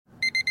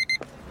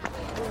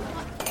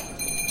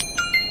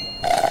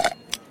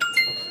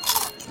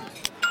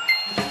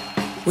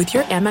With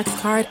your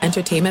Amex card,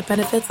 entertainment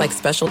benefits like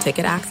special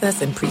ticket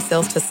access and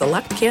pre-sales to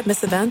select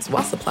campus events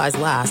while supplies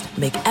last,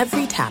 make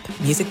every tap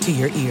music to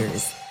your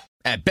ears.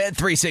 At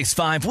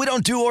Bet365, we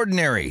don't do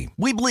ordinary.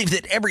 We believe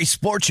that every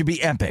sport should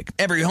be epic.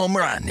 Every home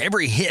run,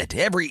 every hit,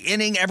 every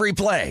inning, every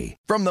play.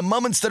 From the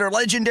moments that are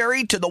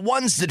legendary to the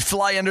ones that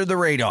fly under the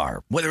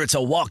radar. Whether it's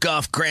a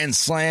walk-off grand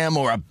slam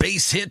or a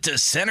base hit to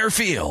center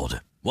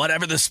field.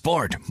 Whatever the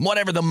sport,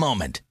 whatever the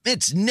moment,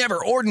 it's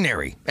never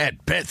ordinary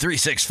at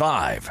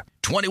Bet365.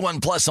 21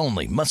 plus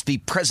only. Must be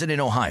present in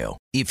Ohio.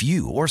 If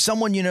you or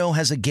someone you know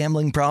has a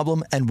gambling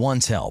problem and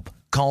wants help,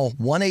 call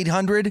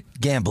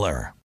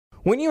 1-800-GAMBLER.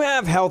 When you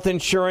have health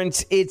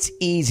insurance, it's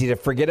easy to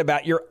forget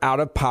about your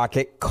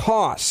out-of-pocket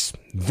costs.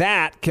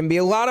 That can be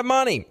a lot of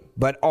money,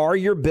 but are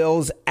your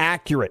bills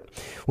accurate?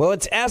 Well,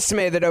 it's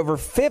estimated that over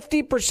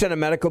 50% of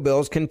medical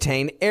bills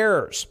contain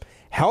errors.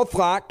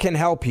 HealthLock can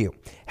help you.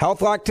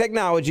 HealthLock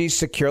technology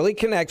securely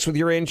connects with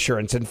your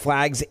insurance and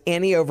flags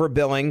any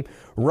overbilling,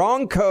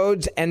 wrong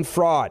codes, and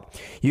fraud.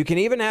 You can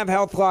even have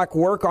HealthLock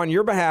work on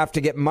your behalf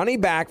to get money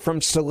back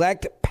from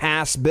select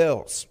past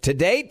bills. To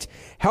date,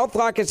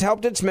 HealthLock has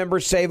helped its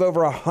members save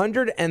over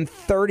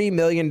 $130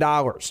 million.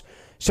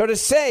 So to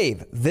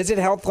save, visit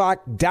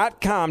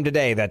healthlock.com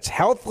today. That's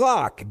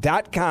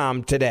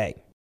healthlock.com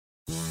today.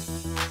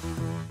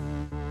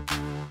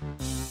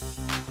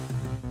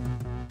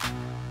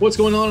 What's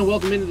going on, and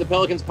welcome into the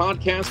Pelicans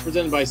podcast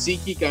presented by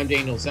SeatGeek. I'm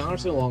Daniel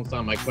Sanderson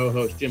alongside my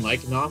co-host Jim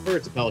Eichenhofer.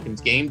 It's a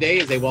Pelicans game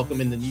day as they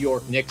welcome in the New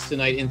York Knicks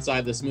tonight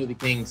inside the Smoothie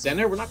King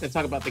Center. We're not going to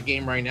talk about the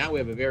game right now. We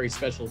have a very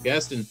special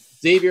guest, and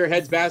Xavier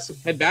head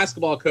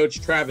basketball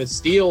coach Travis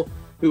Steele,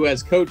 who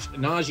has coached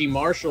Naji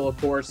Marshall, of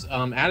course,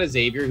 at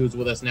Xavier, who's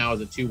with us now as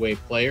a two-way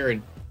player,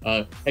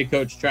 and head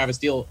coach Travis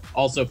Steele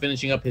also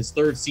finishing up his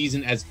third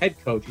season as head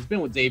coach. He's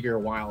been with Xavier a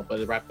while,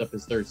 but wrapped up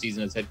his third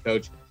season as head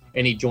coach.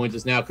 And he joins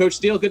us now. Coach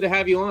Steele, good to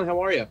have you on.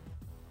 How are you?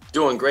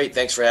 Doing great.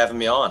 Thanks for having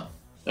me on.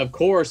 Of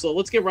course. So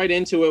let's get right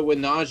into it with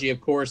Naji,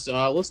 of course.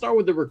 Let's start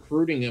with the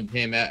recruiting of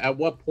him. At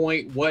what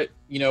point, what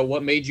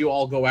made you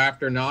all go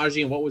after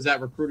Naji, and what was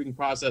that recruiting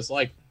process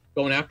like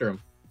going after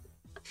him?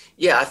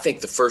 Yeah, I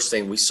think the first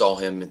thing we saw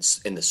him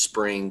in the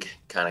spring,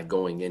 kind of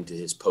going into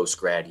his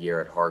post-grad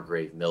year at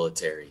Hargrave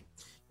Military.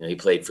 He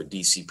played for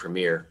DC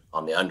Premier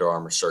on the Under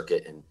Armour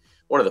circuit, and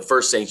one of the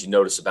first things you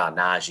notice about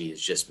Naji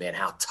is just, man,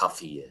 how tough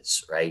he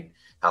is, right?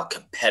 How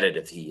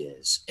competitive he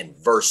is and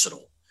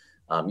versatile.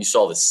 You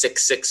saw the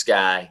 6'6"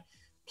 guy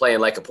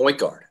playing like a point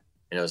guard.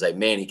 And it was like,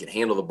 man, he could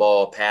handle the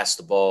ball, pass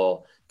the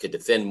ball, could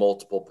defend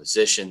multiple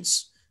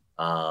positions,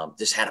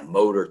 just had a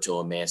motor to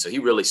him, man. So he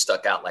really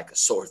stuck out like a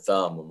sore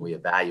thumb when we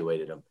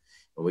evaluated him.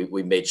 And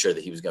we made sure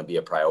that he was going to be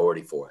a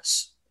priority for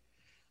us.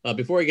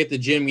 Before I get to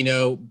Jim,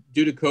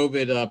 due to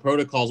COVID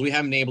protocols, we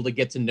haven't been able to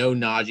get to know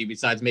Naji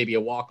besides maybe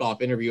a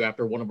walk-off interview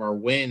after one of our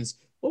wins.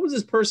 What was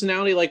his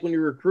personality like when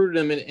you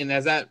recruited him, and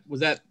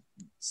was that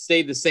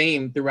stayed the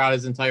same throughout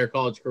his entire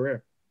college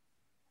career?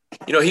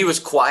 He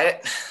was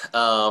quiet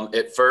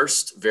at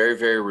first, very,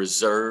 very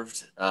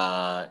reserved,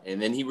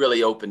 and then he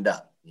really opened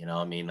up.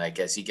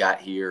 As he got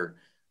here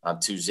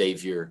to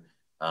Xavier,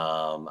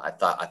 I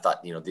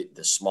thought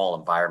the small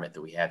environment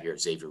that we have here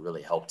at Xavier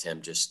really helped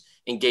him just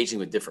engaging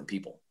with different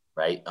people,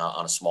 right,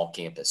 on a small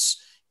campus.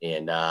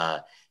 And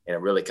it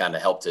really kind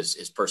of helped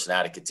his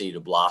personality continue to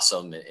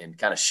blossom and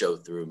kind of show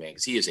through, man,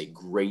 because he is a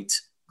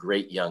great,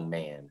 great young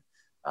man,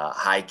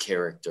 high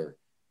character.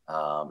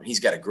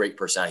 He's got a great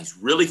personality. He's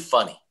really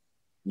funny.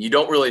 You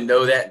don't really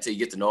know that until you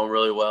get to know him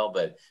really well,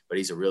 but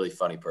he's a really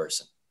funny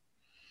person.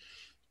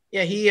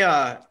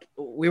 Yeah,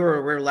 we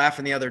were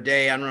laughing the other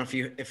day. I don't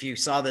know if you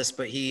saw this,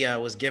 but he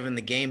was given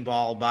the game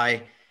ball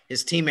by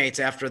his teammates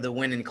after the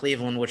win in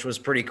Cleveland, which was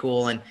pretty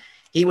cool. And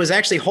he was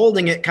actually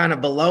holding it kind of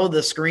below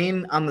the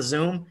screen on the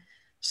Zoom.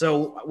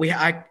 So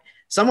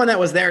someone that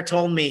was there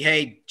told me,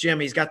 "Hey, Jim,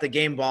 he's got the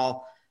game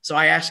ball." So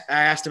I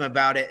asked him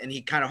about it, and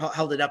he kind of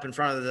held it up in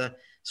front of the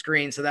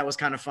screen. So that was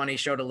kind of funny.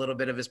 Showed a little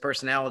bit of his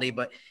personality,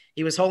 but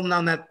he was holding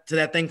on to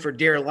that thing for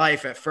dear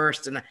life at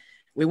first. And I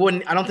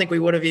don't think we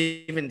would have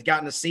even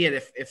gotten to see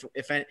it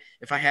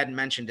if I hadn't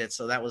mentioned it.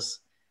 So that was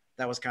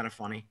kind of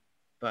funny.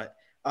 But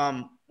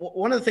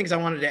one of the things I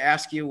wanted to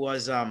ask you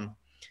was,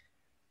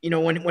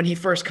 when he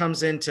first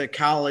comes into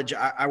college,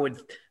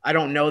 I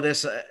don't know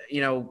this,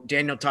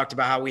 Daniel talked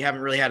about how we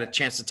haven't really had a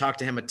chance to talk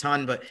to him a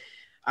ton, but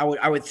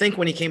I would think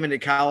when he came into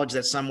college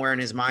that somewhere in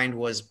his mind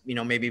was,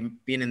 maybe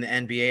being in the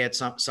NBA at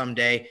some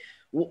day.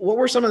 What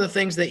were some of the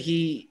things that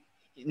he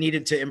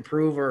needed to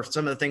improve, or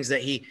some of the things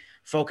that he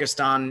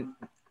focused on,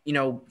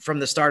 from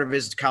the start of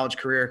his college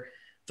career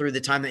through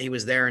the time that he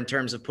was there, in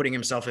terms of putting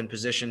himself in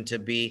position to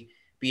be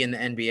in the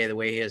NBA the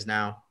way he is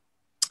now?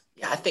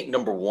 Yeah, I think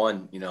number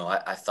one,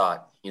 I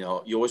thought, you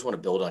always want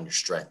to build on your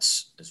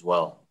strengths as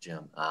well,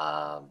 Jim.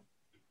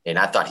 And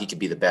I thought he could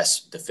be the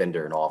best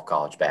defender in all of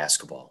college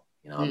basketball.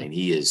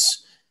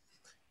 He's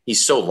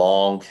so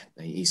long.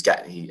 He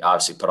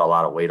obviously put a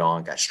lot of weight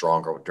on, got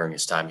stronger during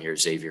his time here at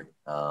Xavier.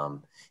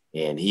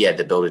 And he had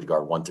the ability to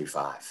guard 1 through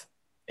 5.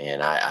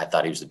 And I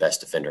thought he was the best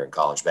defender in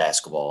college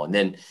basketball. And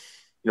then,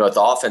 at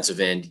the offensive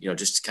end,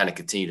 just to kind of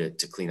continue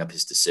to clean up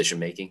his decision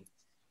making.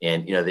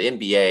 And, the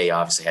NBA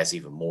obviously has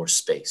even more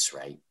space,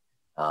 right,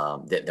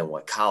 than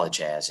what college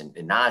has. And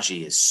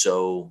Najee is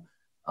so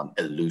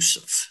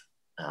elusive.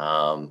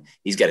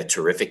 He's got a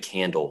terrific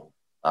handle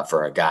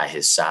for a guy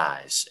his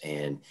size,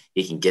 and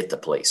he can get to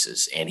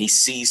places, and he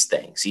sees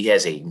things. He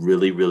has a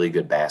really, really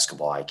good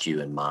basketball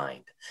IQ in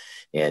mind.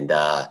 And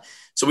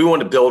so we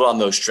wanted to build on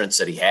those strengths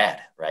that he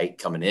had, right,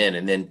 coming in,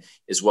 and then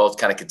as well as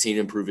kind of continue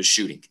to improve his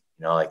shooting.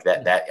 Like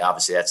that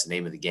obviously that's the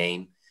name of the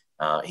game.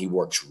 He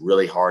works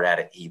really hard at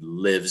it. He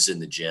lives in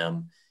the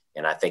gym.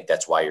 And I think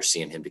that's why you're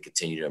seeing him to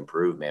continue to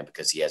improve, man,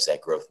 because he has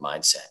that growth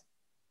mindset.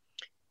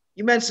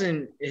 You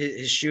mentioned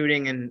his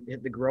shooting and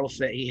the growth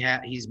that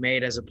he's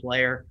made as a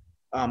player.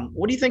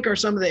 What do you think are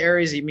some of the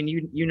areas? I mean,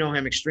 you know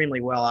him extremely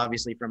well,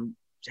 obviously, from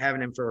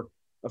having him for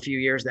a few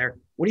years there.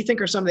 What do you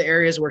think are some of the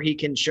areas where he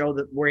can show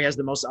where he has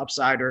the most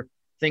upside, or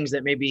things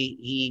that maybe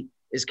he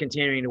is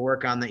continuing to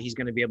work on that he's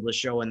going to be able to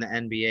show in the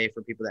NBA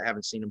for people that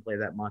haven't seen him play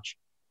that much?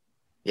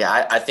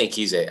 Yeah, I think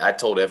I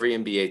told every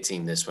NBA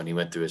team this when he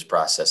went through his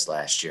process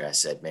last year. I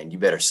said, man, you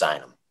better sign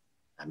him.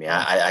 I mean,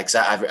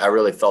 I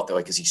really felt that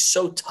way because he's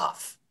so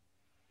tough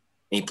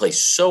and he plays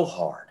so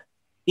hard.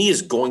 He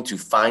is going to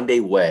find a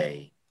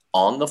way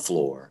on the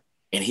floor,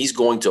 and he's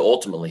going to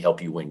ultimately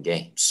help you win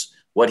games.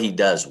 What he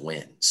does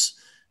wins.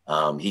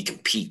 He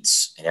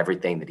competes in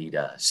everything that he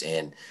does.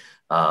 And,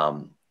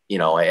 and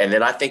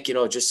then I think,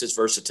 just his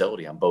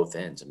versatility on both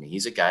ends. I mean,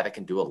 he's a guy that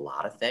can do a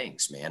lot of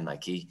things, man.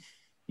 Like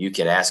you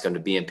can ask him to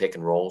be in pick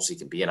and rolls. He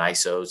can be in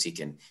ISOs. He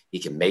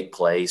can make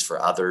plays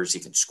for others. He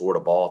can score the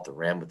ball at the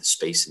rim with the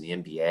space in the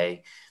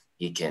NBA.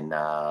 He can,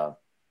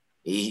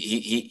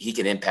 he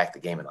can impact the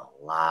game in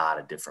a lot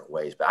of different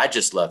ways, but I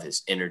just love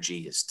his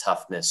energy, his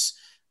toughness,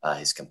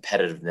 his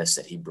competitiveness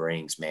that he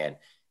brings, man.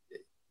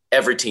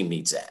 Every team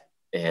needs that.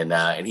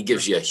 And he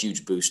gives you a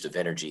huge boost of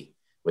energy,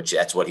 which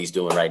that's what he's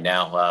doing right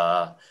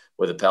now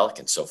with the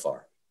Pelicans so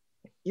far.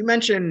 You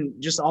mentioned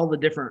just all the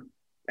different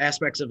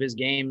aspects of his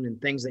game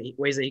and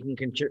ways that he can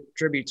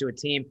contribute to a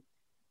team.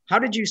 How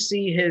did you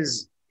see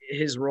his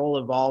role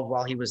evolve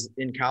while he was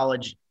in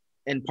college?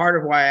 And part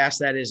of why I asked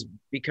that is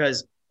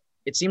because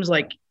it seems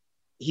like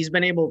he's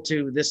been able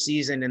to this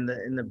season in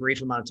the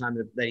brief amount of time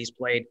that he's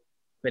played,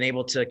 been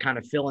able to kind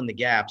of fill in the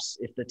gaps.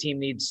 If the team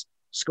needs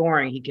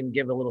scoring, he can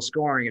give a little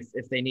scoring.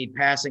 If they need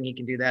passing, he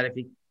can do that.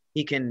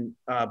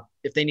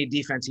 If they need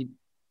defense, he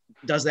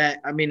does that.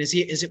 I mean, was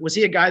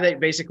he a guy that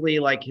basically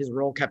like his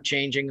role kept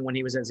changing when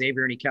he was at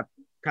Xavier and he kept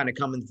kind of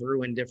coming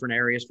through in different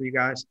areas for you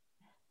guys?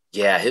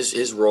 Yeah,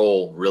 his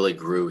role really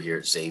grew here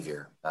at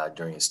Xavier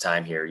during his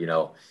time here.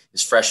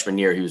 His freshman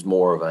year, he was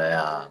more of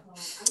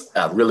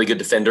a really good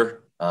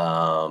defender,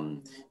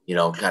 kind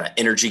of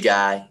energy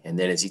guy. And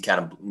then as he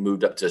kind of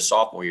moved up to his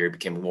sophomore year, he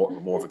became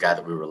more of a guy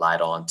that we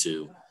relied on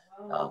to.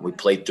 We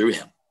played through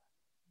him,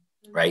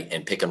 right,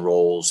 and pick and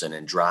rolls and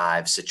in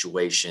drive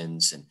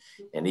situations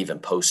and even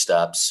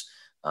post-ups.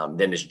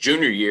 Then his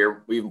junior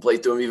year, we even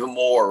played through him even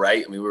more,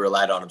 right? I mean, we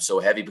relied on him so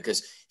heavy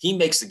because he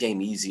makes the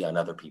game easy on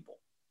other people.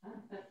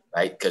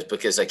 Right.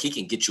 Because like he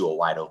can get you a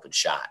wide open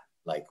shot,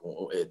 like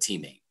a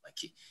teammate. Like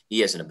he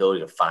has an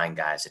ability to find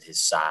guys at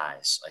his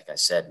size. Like I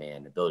said,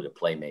 man, the ability to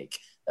play make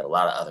that a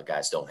lot of other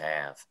guys don't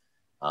have.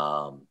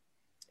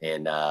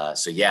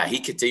 So he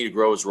continued to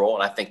grow his role.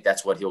 And I think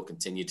that's what he'll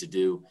continue to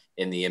do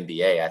in the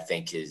NBA. I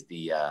think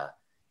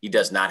he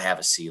does not have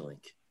a ceiling.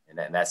 And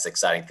that's the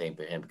exciting thing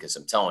for him, because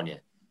I'm telling you,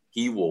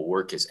 he will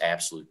work his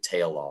absolute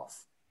tail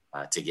off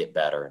to get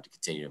better and to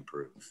continue to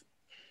improve.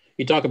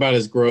 You talk about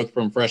his growth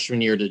from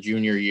freshman year to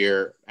junior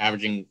year,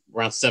 averaging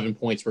around 7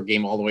 points per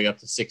game all the way up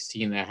to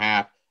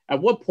 16.5.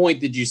 At what point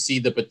did you see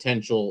the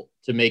potential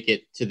to make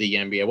it to the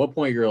NBA? At what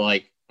point you're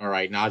like, all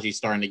right, Najee's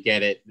starting to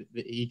get it.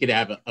 He could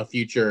have a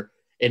future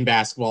in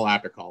basketball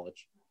after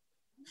college.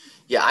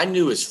 Yeah, I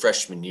knew his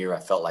freshman year, I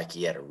felt like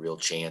he had a real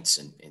chance.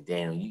 And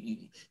Daniel,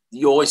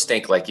 you always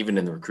think, like, even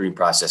in the recruiting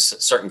process,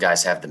 certain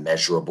guys have the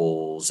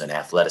measurables and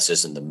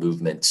athleticism, the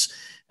movements.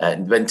 But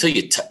until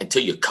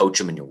you coach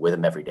them and you're with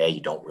them every day,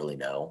 you don't really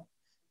know.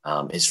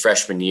 His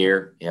freshman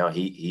year,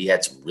 he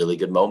had some really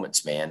good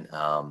moments, man.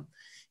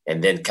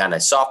 And then kind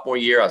of sophomore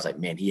year, I was like,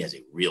 man, he has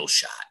a real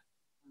shot.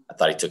 I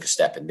thought he took a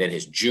step. And then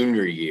his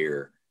junior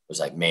year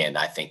was like, man,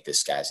 I think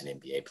this guy's an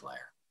NBA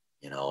player,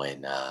 and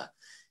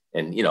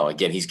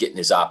again, he's getting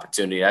his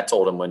opportunity. I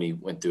told him when he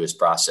went through his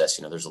process,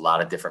 there's a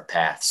lot of different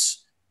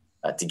paths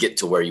to get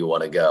to where you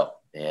want to go.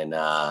 And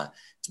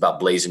it's about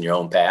blazing your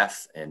own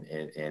path and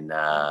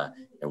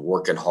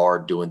working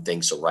hard, doing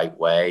things the right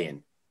way.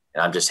 And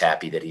I'm just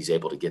happy that he's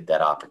able to get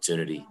that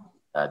opportunity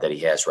that he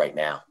has right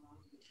now.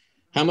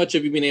 How much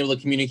have you been able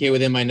to communicate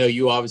with him? I know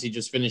you obviously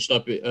just finished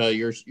up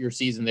your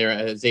season there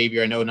at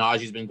Xavier. I know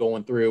Najee's been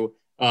going through,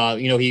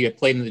 he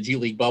played in the G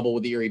League bubble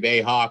with the Erie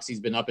Bayhawks. He's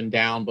been up and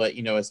down, but,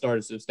 has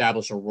started to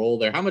establish a role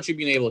there. How much have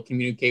you been able to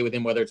communicate with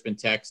him, whether it's been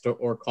text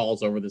or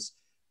calls over this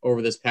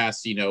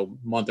past,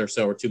 month or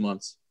so, or 2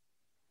 months?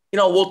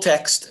 We'll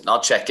text and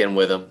I'll check in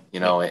with him,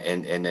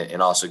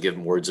 and also give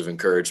him words of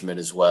encouragement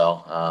as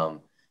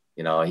well.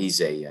 You know, he's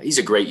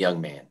a great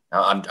young man.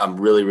 I'm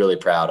really, really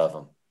proud of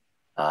him.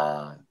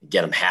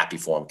 Again, I'm happy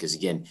for him because,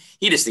 again,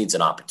 he just needs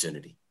an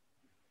opportunity.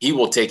 He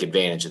will take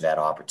advantage of that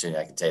opportunity.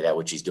 I can tell you that,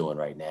 which he's doing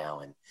right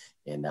now.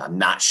 And I'm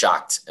not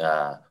shocked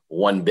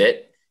one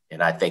bit.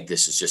 And I think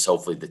this is just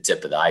hopefully the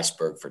tip of the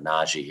iceberg for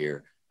Najee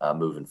here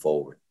moving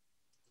forward.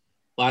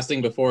 Last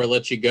thing before I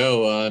let you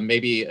go,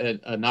 maybe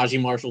a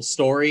Najee Marshall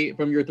story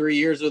from your 3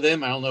 years with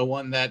him. I don't know,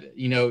 one that,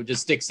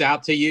 just sticks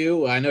out to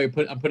you. I know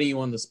I'm putting you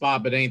on the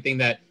spot, but anything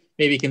that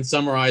maybe can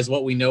summarize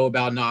what we know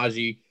about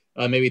Najee,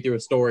 maybe through a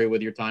story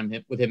with your time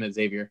with him at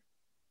Xavier.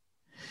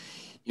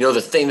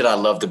 The thing that I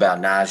loved about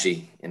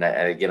Najee, and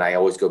I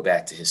always go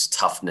back to his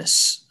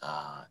toughness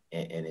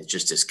and it's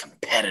just his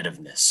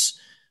competitiveness.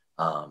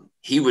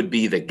 He would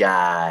be the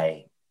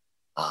guy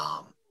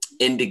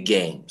into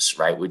games,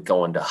 right? We'd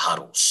go into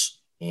huddles,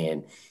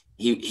 and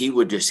he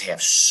would just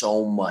have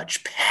so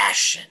much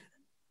passion,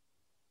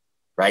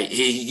 right?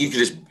 He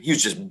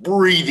was just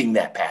breathing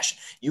that passion.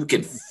 You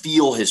could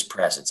feel his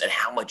presence and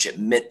how much it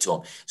meant to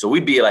him. So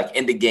we'd be like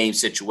in the game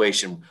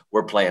situation.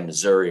 We're playing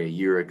Missouri a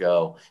year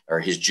ago, or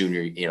in his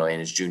junior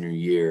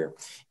year,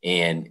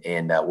 and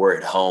we're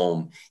at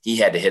home. He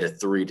had to hit a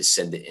 3 to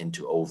send it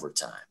into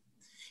overtime.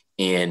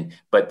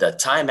 But the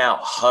timeout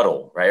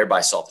huddle, right?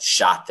 Everybody saw the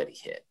shot that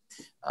he hit.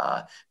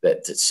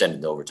 That to send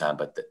it to overtime,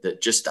 but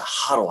just the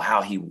huddle,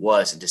 how he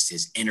was, and just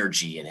his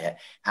energy, and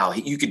how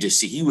you could just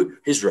see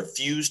his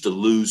refuse to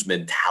lose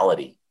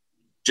mentality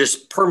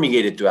just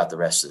permeated throughout the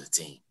rest of the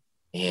team,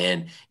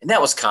 and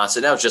that was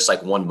constant. That was just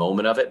like one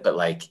moment of it, but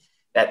like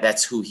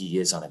that's who he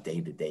is on a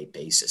day-to-day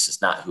basis.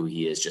 It's not who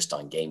he is just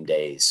on game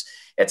days.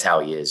 It's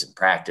how he is in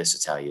practice.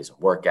 It's how he is in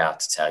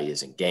workouts. It's how he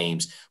is in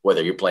games.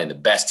 Whether you're playing the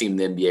best team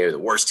in the NBA or the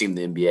worst team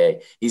in the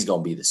NBA, he's going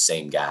to be the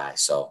same guy.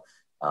 So.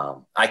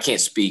 I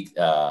can't speak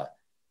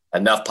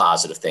enough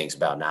positive things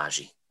about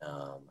Najee.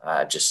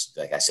 I just,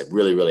 like I said,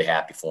 really, really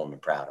happy for him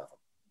and proud of him.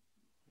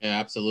 Yeah,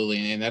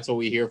 absolutely. And that's what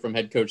we hear from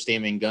head coach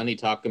Stan Van Gundy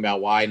talking about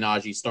why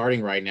Najee's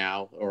starting right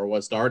now, or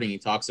was starting. He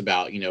talks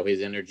about,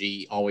 his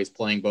energy, always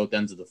playing both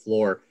ends of the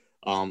floor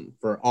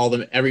for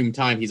every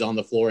time he's on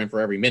the floor and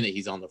for every minute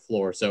he's on the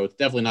floor. So it's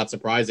definitely not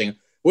surprising.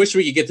 Wish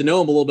we could get to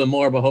know him a little bit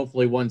more, but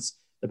hopefully once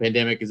the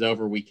pandemic is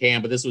over, we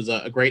can. But this was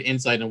a great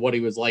insight on what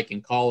he was like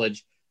in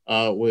college.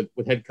 With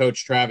head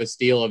coach Travis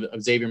Steele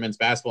of Xavier men's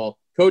basketball.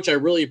 Coach, I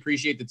really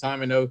appreciate the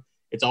time. I know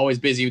it's always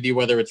busy with you,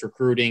 whether it's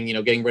recruiting,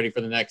 getting ready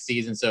for the next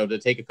season. So to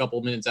take a couple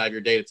of minutes out of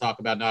your day to talk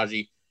about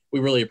Najee,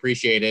 we really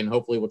appreciate it. And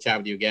hopefully we'll chat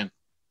with you again.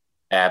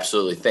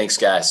 Absolutely. Thanks,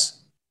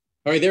 guys.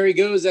 All right, there he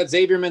goes. That's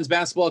Xavier men's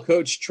basketball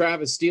coach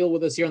Travis Steele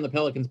with us here on the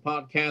Pelicans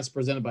podcast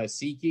presented by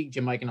SeatGeek.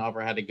 Jim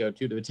Eichenhofer had to go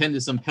to attend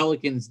to some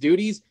Pelicans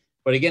duties.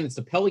 But again, it's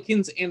the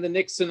Pelicans and the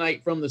Knicks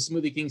tonight from the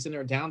Smoothie King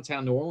Center in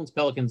downtown New Orleans.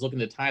 Pelicans looking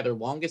to tie their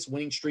longest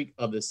winning streak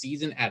of the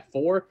season at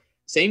 4.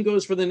 Same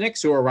goes for the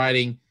Knicks, who are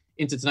riding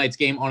into tonight's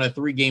game on a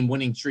 3-game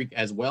winning streak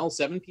as well.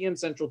 7 p.m.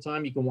 Central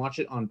Time. You can watch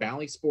it on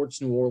Bally Sports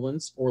New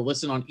Orleans or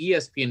listen on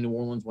ESPN New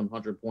Orleans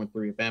 100.3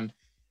 FM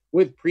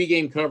with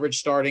pregame coverage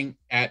starting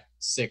at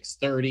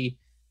 6:30.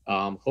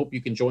 Hope you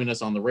can join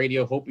us on the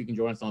radio. Hope you can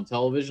join us on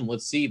television.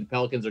 Let's see. The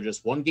Pelicans are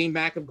just 1 game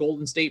back of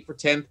Golden State for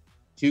 10th.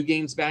 2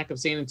 games back of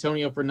San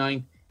Antonio for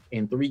 9th,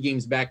 and 3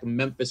 games back of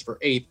Memphis for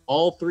 8th.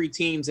 All 3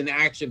 teams in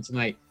action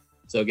tonight.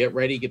 So get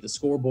ready, get the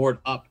scoreboard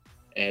up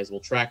as we'll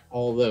track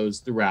all those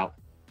throughout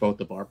both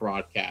of our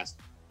broadcasts.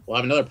 We'll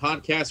have another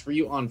podcast for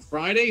you on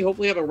Friday.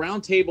 Hopefully have a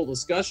roundtable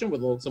discussion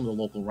with some of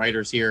the local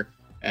writers here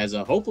as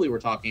hopefully we're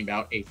talking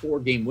about a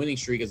 4-game winning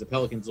streak as the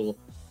Pelicans will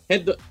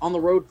head on the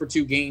road for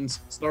 2 games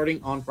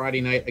starting on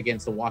Friday night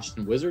against the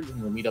Washington Wizards,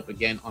 and we'll meet up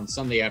again on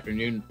Sunday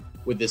afternoon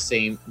with this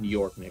same New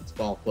York Knicks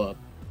ball club.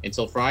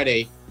 Until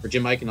Friday, for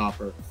Jim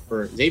Eichenhofer,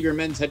 for Xavier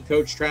men's head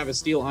coach Travis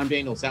Steele, I'm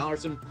Daniel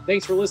Sallerson.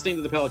 Thanks for listening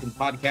to the Pelicans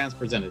podcast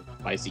presented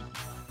by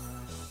SeatGeek.